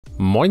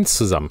Moin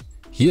zusammen,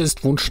 hier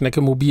ist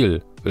Wohnschnecke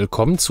Mobil.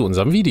 Willkommen zu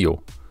unserem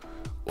Video.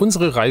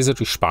 Unsere Reise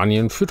durch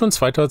Spanien führt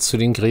uns weiter zu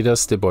den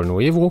Gredas de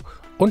Bolnuevo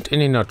und in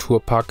den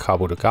Naturpark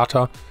Cabo de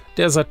Gata,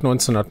 der seit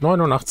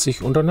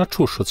 1989 unter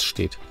Naturschutz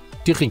steht.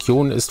 Die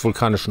Region ist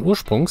vulkanischen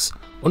Ursprungs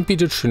und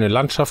bietet schöne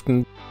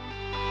Landschaften,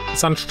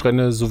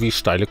 Sandstrände sowie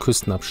steile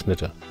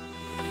Küstenabschnitte.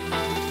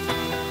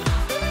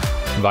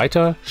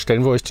 Weiter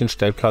stellen wir euch den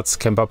Stellplatz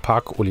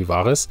Camperpark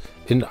Olivares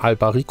in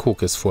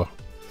Albaricoques vor.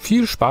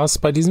 Viel Spaß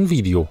bei diesem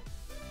Video!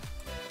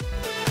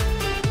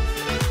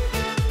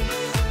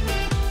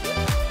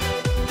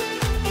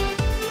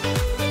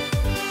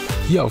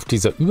 Hier auf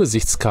dieser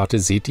Übersichtskarte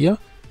seht ihr,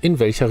 in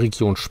welcher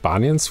Region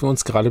Spaniens wir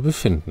uns gerade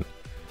befinden.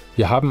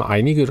 Wir haben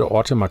einige der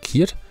Orte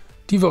markiert,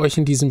 die wir euch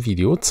in diesem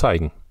Video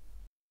zeigen.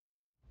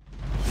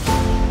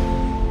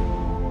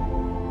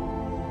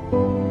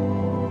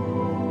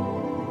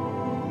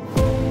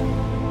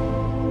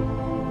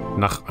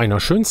 Nach einer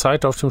schönen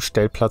Zeit auf dem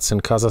Stellplatz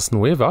in Casas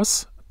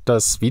Nuevas,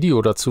 das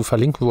Video dazu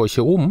verlinken wir euch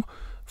hier oben,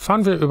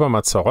 fahren wir über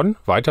Mazarrón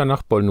weiter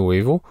nach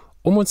Bolnuevo,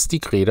 um uns die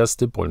Gredas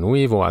de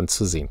Bolnuevo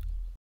anzusehen.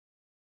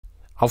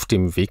 Auf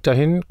dem Weg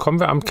dahin kommen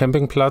wir am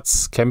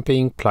Campingplatz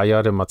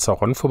Playa de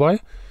Mazarrón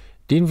vorbei,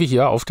 den wir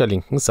hier auf der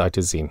linken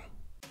Seite sehen.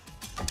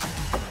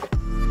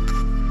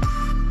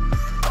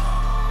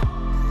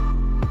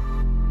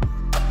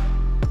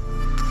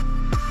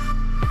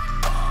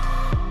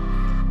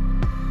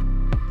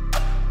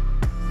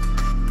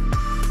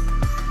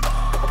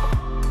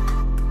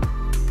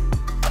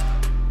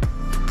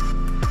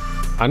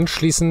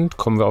 Anschließend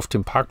kommen wir auf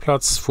dem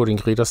Parkplatz vor den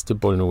Gredas de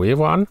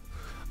Bolnuevo an,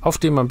 auf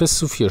dem man bis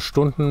zu 4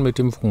 Stunden mit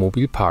dem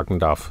Wohnmobil parken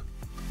darf.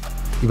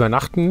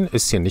 Übernachten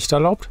ist hier nicht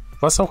erlaubt,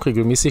 was auch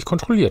regelmäßig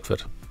kontrolliert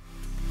wird.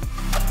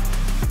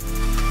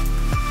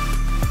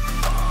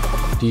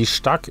 Die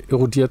stark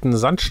erodierten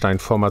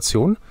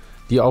Sandsteinformationen,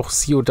 die auch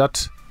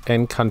Ciudad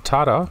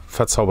Encantada,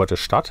 verzauberte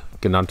Stadt,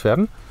 genannt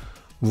werden,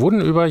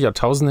 wurden über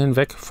Jahrtausende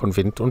hinweg von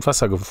Wind und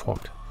Wasser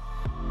geformt.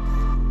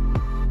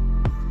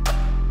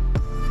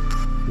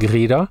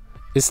 Greda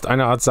ist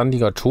eine Art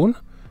sandiger Ton,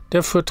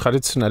 der für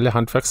traditionelle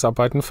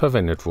Handwerksarbeiten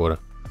verwendet wurde.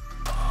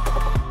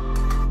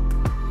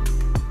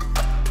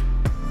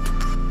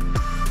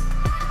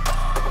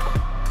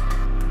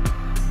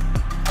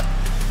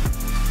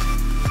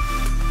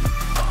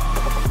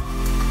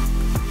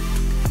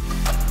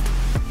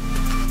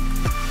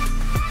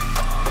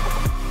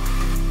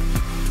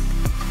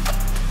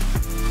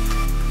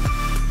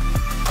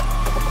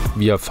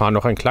 Wir fahren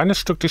noch ein kleines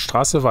Stück die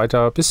Straße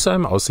weiter bis zu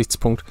einem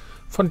Aussichtspunkt,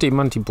 von dem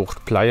man die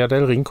Bucht Playa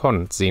del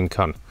Rincón sehen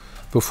kann,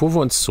 bevor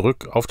wir uns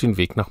zurück auf den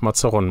Weg nach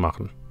Mazarrón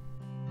machen.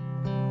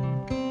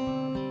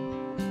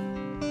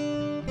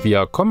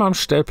 Wir kommen am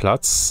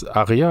Stellplatz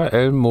Area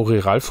El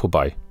Moreral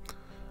vorbei.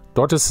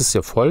 Dort ist es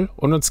sehr voll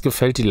und uns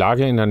gefällt die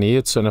Lage in der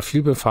Nähe zu einer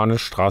vielbefahrenen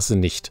Straße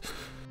nicht.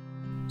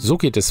 So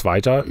geht es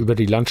weiter über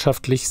die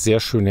landschaftlich sehr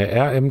schöne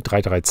RM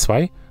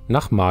 332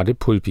 nach Mar de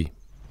Pulpi.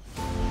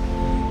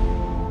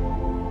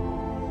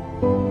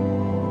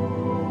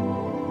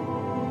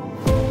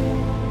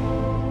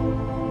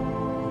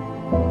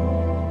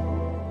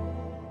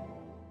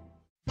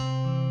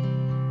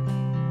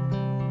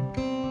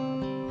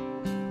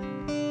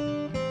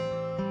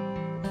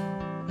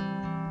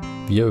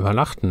 Wir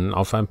übernachten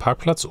auf einem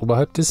Parkplatz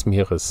oberhalb des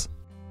Meeres.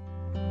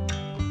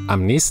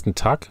 Am nächsten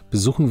Tag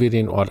besuchen wir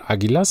den Ort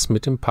Águilas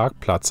mit dem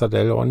Parkplatz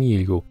del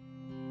Hornillo.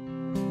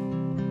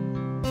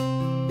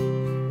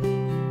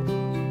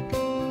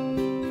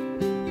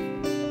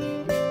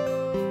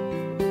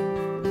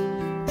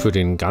 Für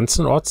den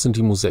ganzen Ort sind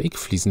die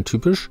Mosaikfliesen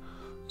typisch,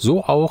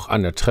 so auch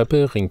an der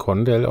Treppe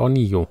Rincón del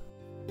Hornillo.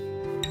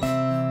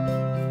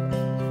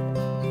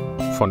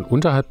 Von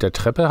unterhalb der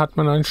Treppe hat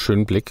man einen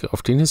schönen Blick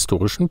auf den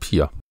historischen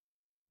Pier.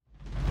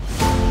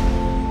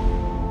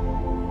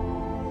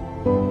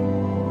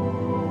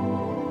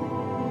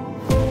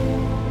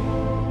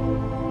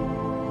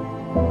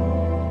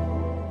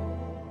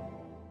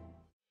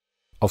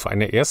 Auf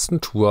einer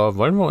ersten Tour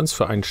wollen wir uns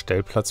für einen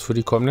Stellplatz für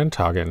die kommenden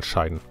Tage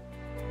entscheiden.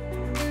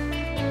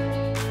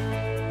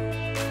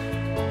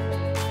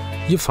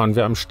 Hier fahren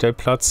wir am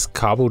Stellplatz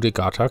Cabo de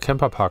Gata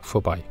Camperpark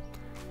vorbei.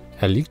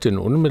 Er liegt in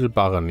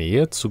unmittelbarer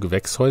Nähe zu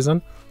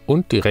Gewächshäusern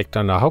und direkt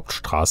an der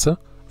Hauptstraße,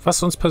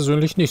 was uns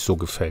persönlich nicht so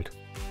gefällt.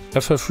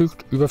 Er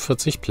verfügt über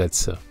 40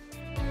 Plätze.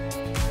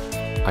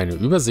 Eine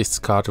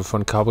Übersichtskarte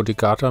von Cabo de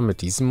Gata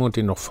mit diesem und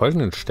den noch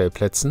folgenden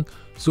Stellplätzen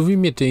sowie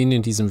mit den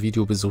in diesem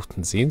Video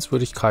besuchten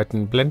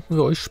Sehenswürdigkeiten blenden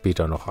wir euch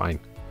später noch ein.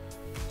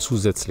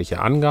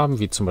 Zusätzliche Angaben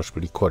wie zum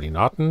Beispiel die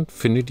Koordinaten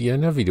findet ihr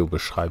in der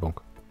Videobeschreibung.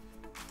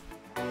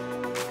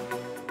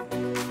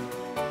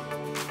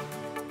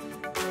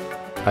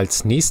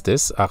 Als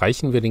nächstes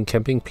erreichen wir den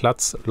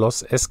Campingplatz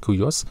Los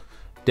Escullos,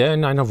 der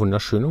in einer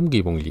wunderschönen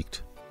Umgebung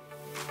liegt.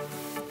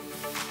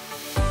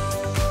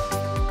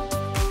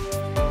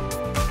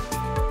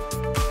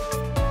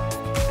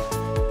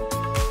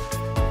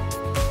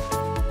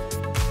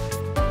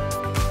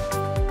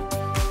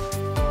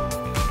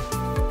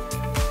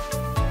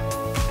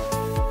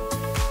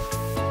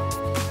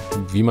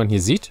 Wie man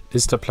hier sieht,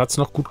 ist der Platz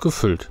noch gut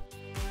gefüllt.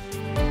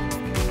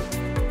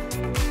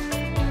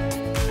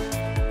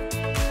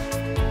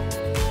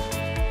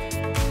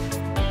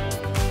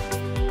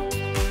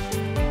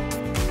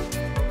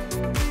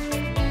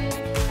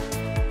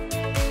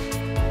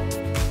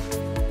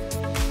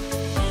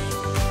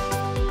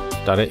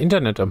 Da der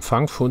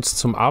Internetempfang für uns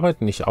zum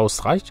Arbeiten nicht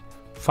ausreicht,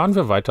 fahren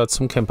wir weiter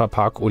zum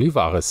Camperpark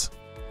Olivares.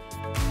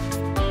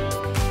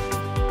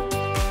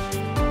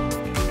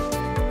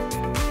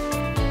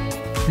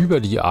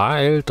 Über die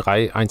AL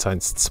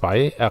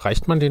 3112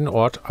 erreicht man den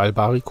Ort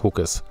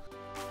Albaricoques.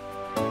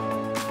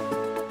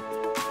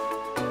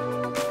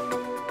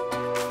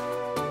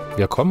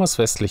 Wir kommen aus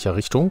westlicher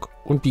Richtung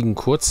und biegen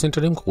kurz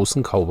hinter dem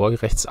großen Cowboy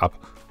rechts ab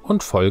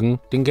und folgen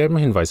den gelben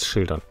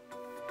Hinweisschildern.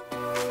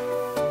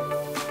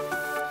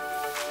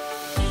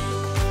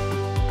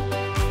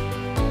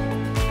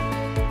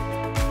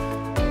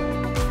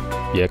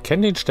 Wir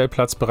kennen den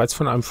Stellplatz bereits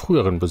von einem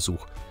früheren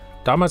Besuch.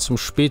 Damals im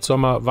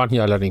Spätsommer waren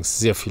hier allerdings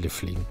sehr viele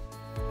Fliegen.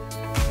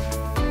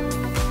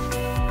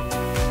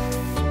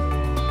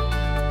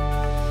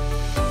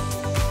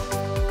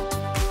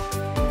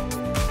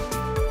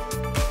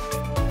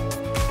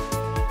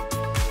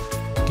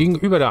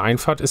 Gegenüber der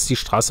Einfahrt ist die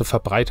Straße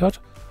verbreitert,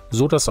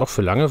 so dass auch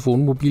für lange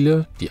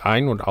Wohnmobile die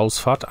Ein- und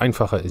Ausfahrt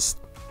einfacher ist.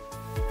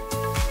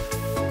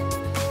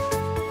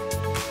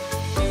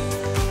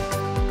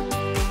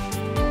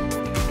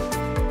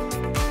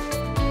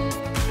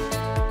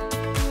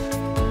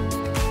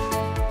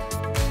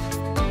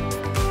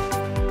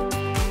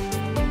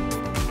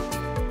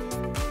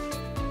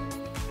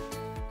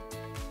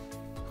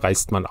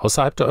 Reist man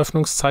außerhalb der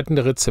Öffnungszeiten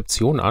der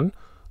Rezeption an,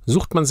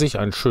 sucht man sich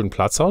einen schönen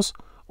Platz aus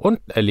und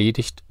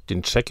erledigt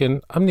den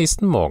Check-in am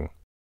nächsten Morgen.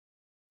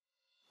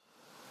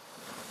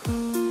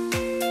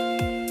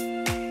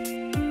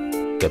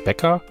 Der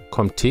Bäcker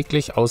kommt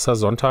täglich außer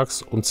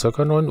sonntags um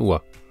ca. 9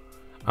 Uhr.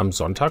 Am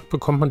Sonntag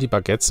bekommt man die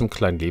Baguettes im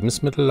kleinen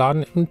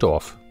Lebensmittelladen im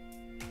Dorf.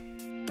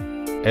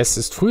 Es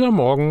ist früh am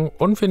Morgen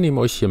und wir nehmen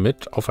euch hier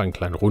mit auf einen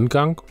kleinen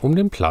Rundgang um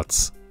den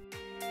Platz.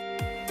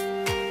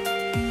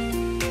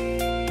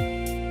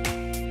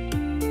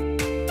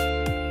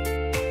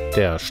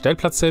 Der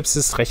Stellplatz selbst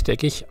ist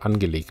rechteckig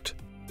angelegt.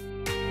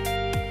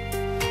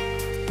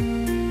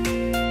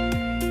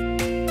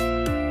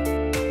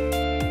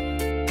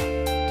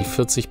 Die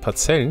 40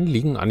 Parzellen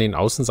liegen an den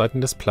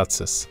Außenseiten des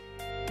Platzes.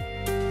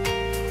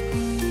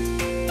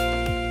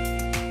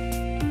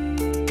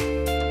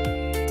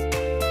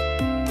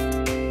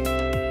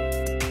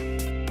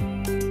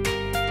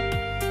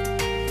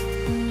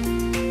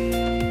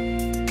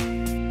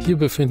 Hier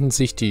befinden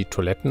sich die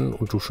Toiletten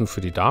und Duschen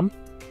für die Damen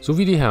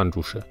sowie die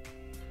Herrendusche.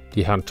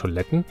 Die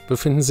Herrentoiletten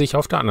befinden sich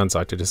auf der anderen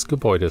Seite des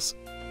Gebäudes.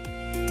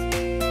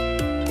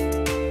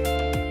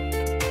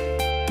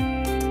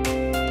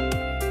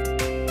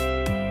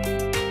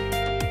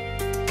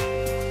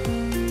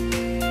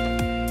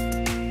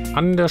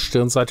 An der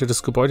Stirnseite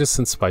des Gebäudes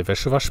sind 2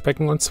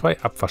 Wäschewaschbecken und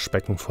 2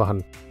 Abwaschbecken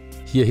vorhanden.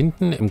 Hier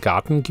hinten im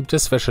Garten gibt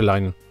es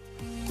Wäscheleinen.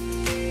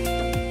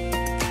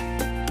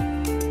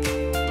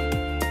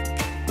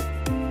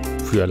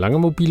 Für lange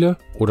Mobile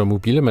oder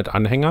Mobile mit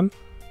Anhängern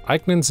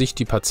eignen sich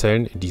die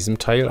Parzellen in diesem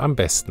Teil am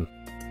besten.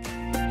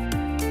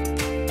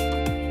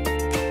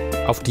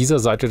 Auf dieser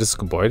Seite des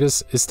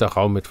Gebäudes ist der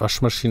Raum mit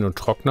Waschmaschine und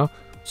Trockner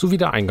sowie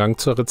der Eingang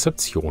zur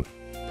Rezeption.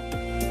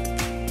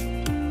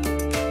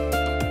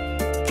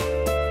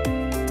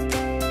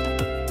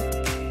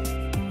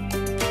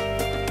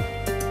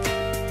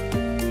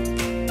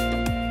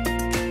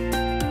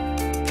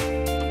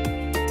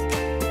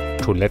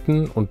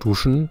 Toiletten und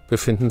Duschen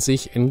befinden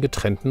sich in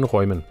getrennten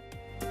Räumen.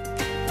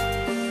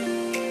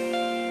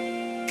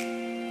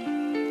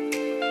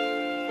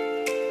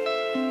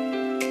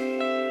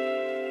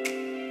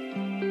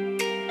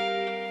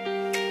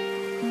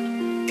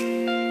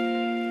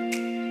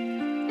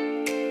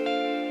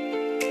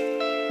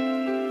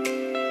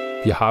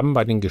 Wir haben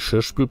bei den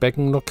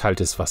Geschirrspülbecken nur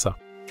kaltes Wasser.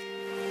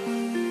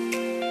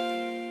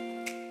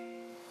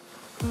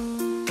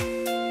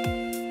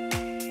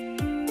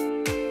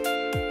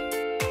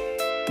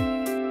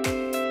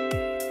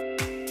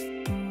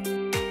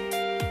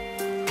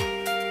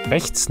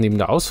 Rechts neben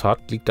der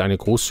Ausfahrt liegt eine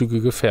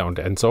großzügige Fähr- und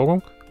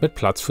Entsorgung mit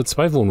Platz für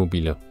 2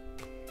 Wohnmobile.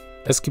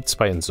 Es gibt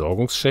 2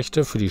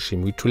 Entsorgungsschächte für die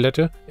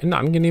Chemietoilette in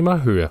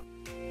angenehmer Höhe.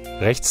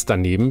 Rechts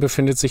daneben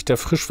befindet sich der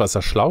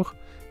Frischwasserschlauch,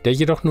 der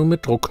jedoch nur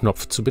mit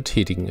Druckknopf zu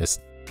betätigen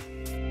ist.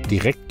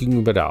 Direkt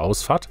gegenüber der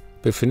Ausfahrt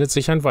befindet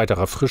sich ein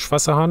weiterer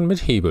Frischwasserhahn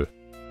mit Hebel.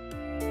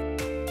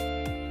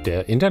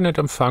 Der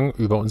Internetempfang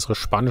über unsere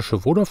spanische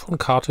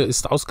Vodafone-Karte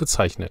ist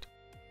ausgezeichnet.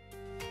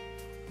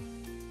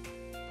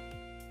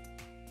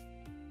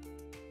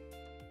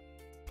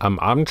 Am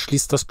Abend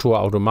schließt das Tor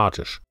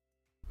automatisch.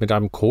 Mit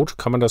einem Code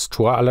kann man das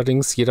Tor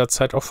allerdings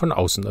jederzeit auch von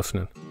außen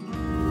öffnen.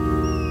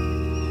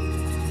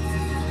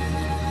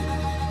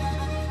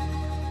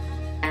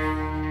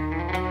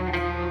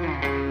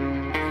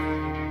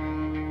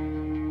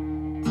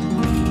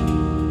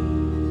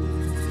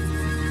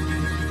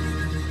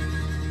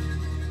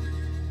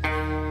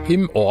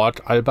 Im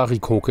Ort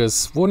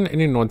Albaricoques wurden in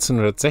den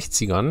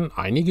 1960ern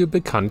einige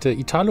bekannte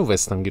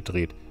Italo-Western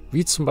gedreht,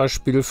 wie zum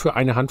Beispiel Für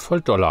eine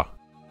Handvoll Dollar.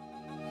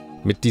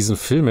 Mit diesen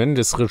Filmen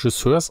des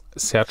Regisseurs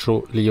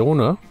Sergio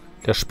Leone,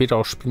 der später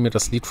auch Spiel mir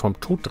das Lied vom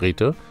Tod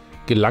drehte,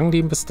 gelang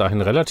dem bis dahin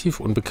relativ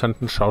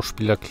unbekannten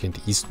Schauspieler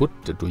Clint Eastwood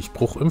der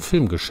Durchbruch im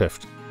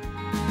Filmgeschäft.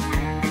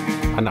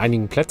 An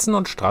einigen Plätzen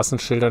und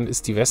Straßenschildern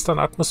ist die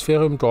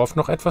Western-Atmosphäre im Dorf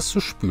noch etwas zu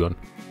spüren.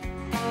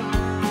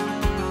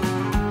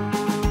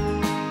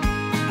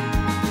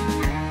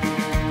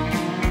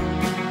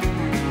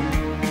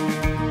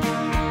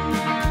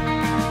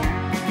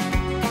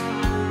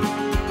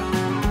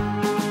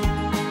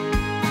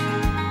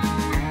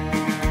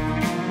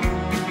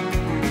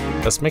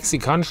 Das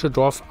mexikanische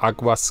Dorf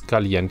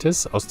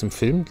Aguascalientes aus dem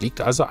Film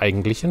liegt also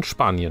eigentlich in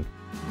Spanien.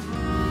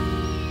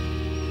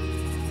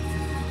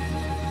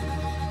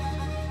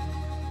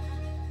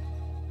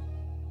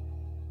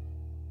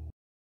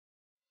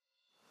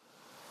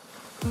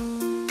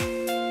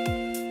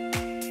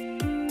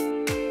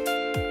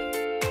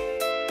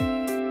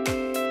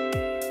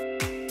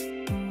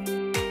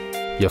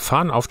 Wir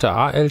fahren auf der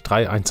AL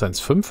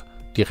 3115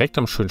 direkt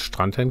am schönen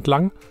Strand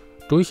entlang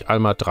durch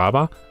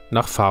Almadraba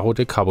nach Faro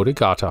de Cabo de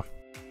Gata.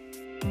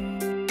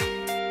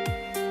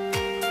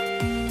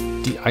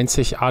 Die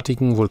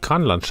einzigartigen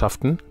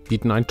Vulkanlandschaften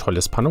bieten ein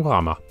tolles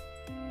Panorama.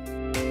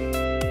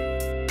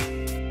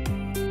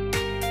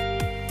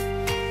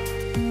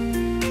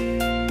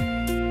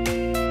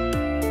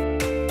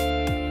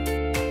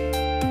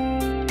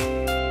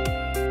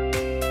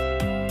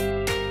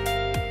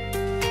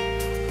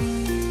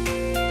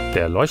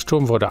 Der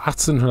Leuchtturm wurde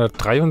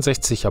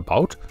 1863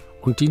 erbaut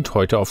und dient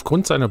heute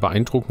aufgrund seiner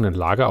beeindruckenden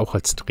Lage auch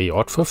als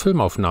Drehort für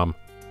Filmaufnahmen.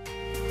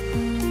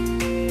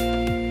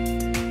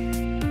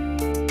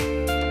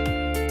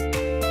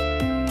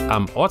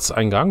 Am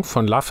Ortseingang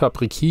von La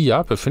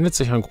Fabriquilla befindet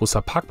sich ein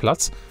großer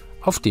Parkplatz,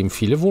 auf dem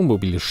viele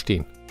Wohnmobile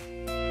stehen.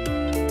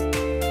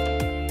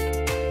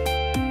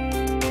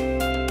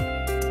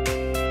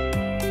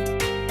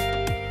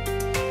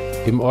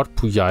 Im Ort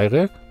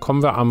Puyayre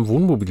kommen wir am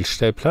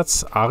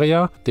Wohnmobil-Stellplatz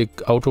Área de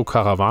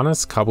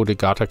Autocaravanas Cabo de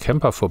Gata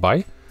Camper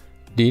vorbei,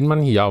 den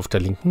man hier auf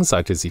der linken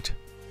Seite sieht.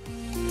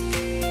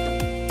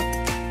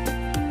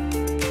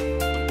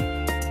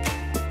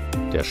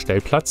 Der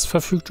Stellplatz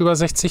verfügt über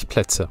 60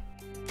 Plätze.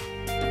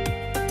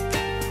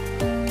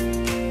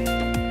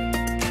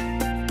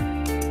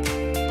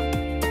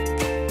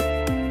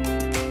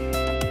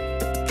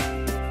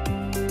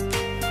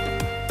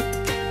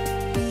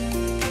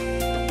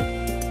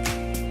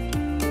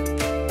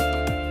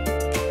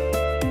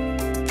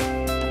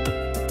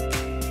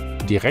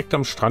 Direkt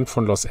am Strand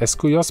von Los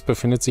Escullos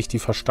befindet sich die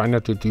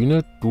versteinerte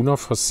Düne Duna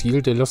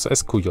Fossil de Los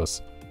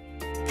Escullos.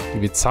 Die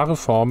bizarre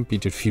Form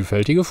bietet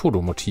vielfältige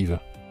Fotomotive.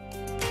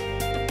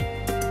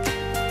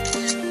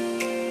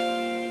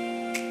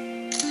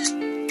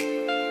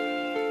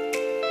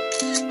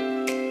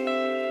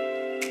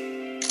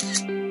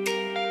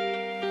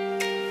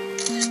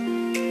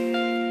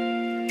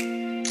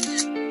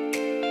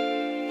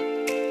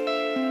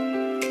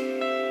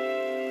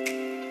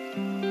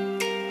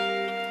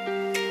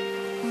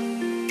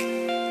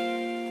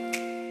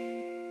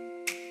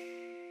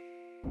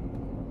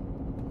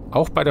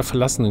 Auch bei der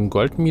verlassenen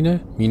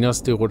Goldmine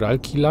Minas de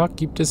Rodalquilar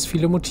gibt es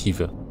viele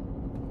Motive.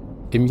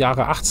 Im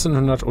Jahre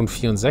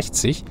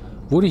 1864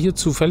 wurde hier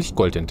zufällig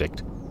Gold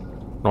entdeckt.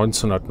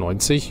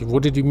 1990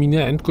 wurde die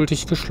Mine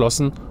endgültig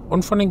geschlossen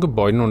und von den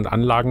Gebäuden und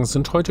Anlagen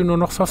sind heute nur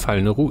noch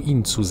verfallene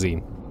Ruinen zu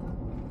sehen.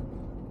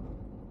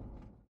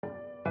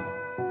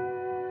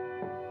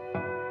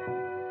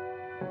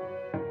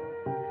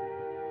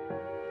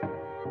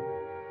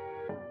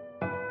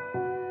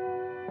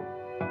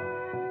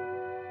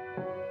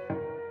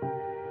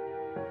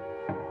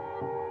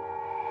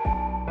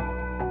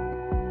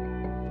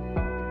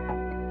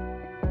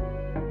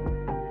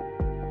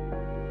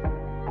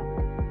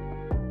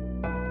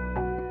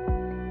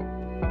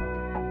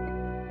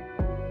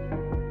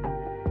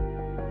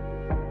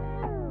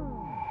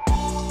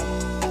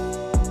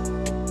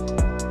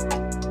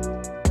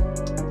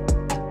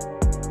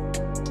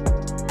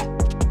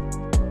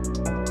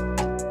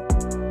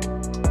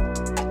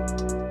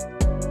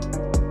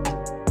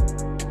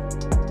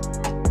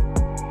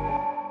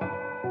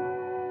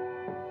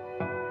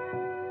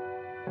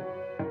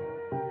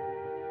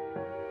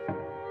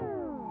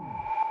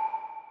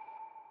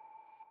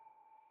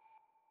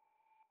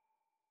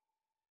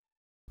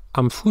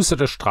 Am Fuße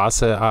der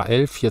Straße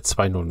AL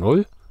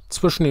 4200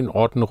 zwischen den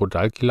Orten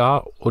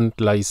Rodalquilar und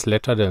La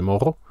Isleta del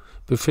Morro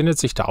befindet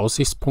sich der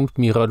Aussichtspunkt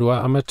Mirador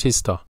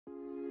Amatista.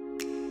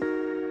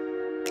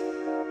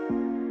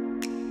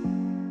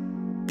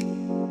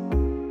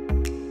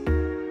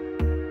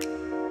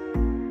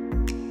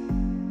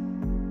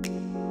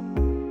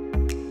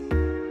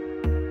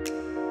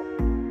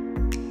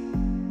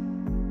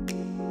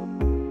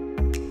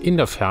 In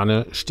der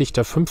Ferne sticht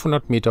der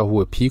 500 Meter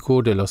hohe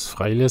Pico de los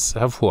Frailes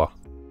hervor.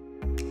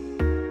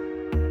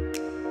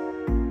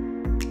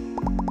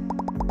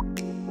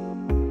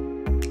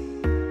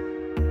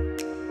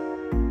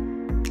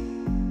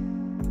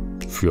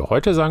 Für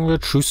heute sagen wir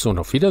Tschüss und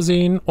auf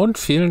Wiedersehen und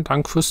vielen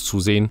Dank fürs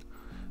Zusehen.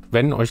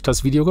 Wenn euch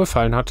das Video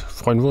gefallen hat,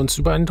 freuen wir uns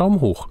über einen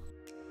Daumen hoch.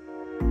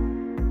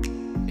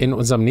 In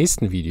unserem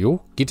nächsten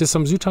Video geht es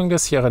am Südhang der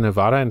Sierra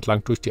Nevada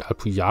entlang durch die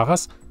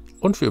Alpujarras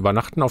und wir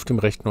übernachten auf dem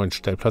recht neuen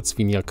Stellplatz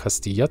Viña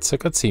Castilla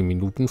ca. 10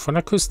 Minuten von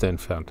der Küste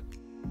entfernt.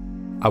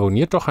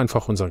 Abonniert doch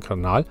einfach unseren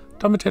Kanal,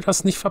 damit ihr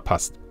das nicht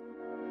verpasst.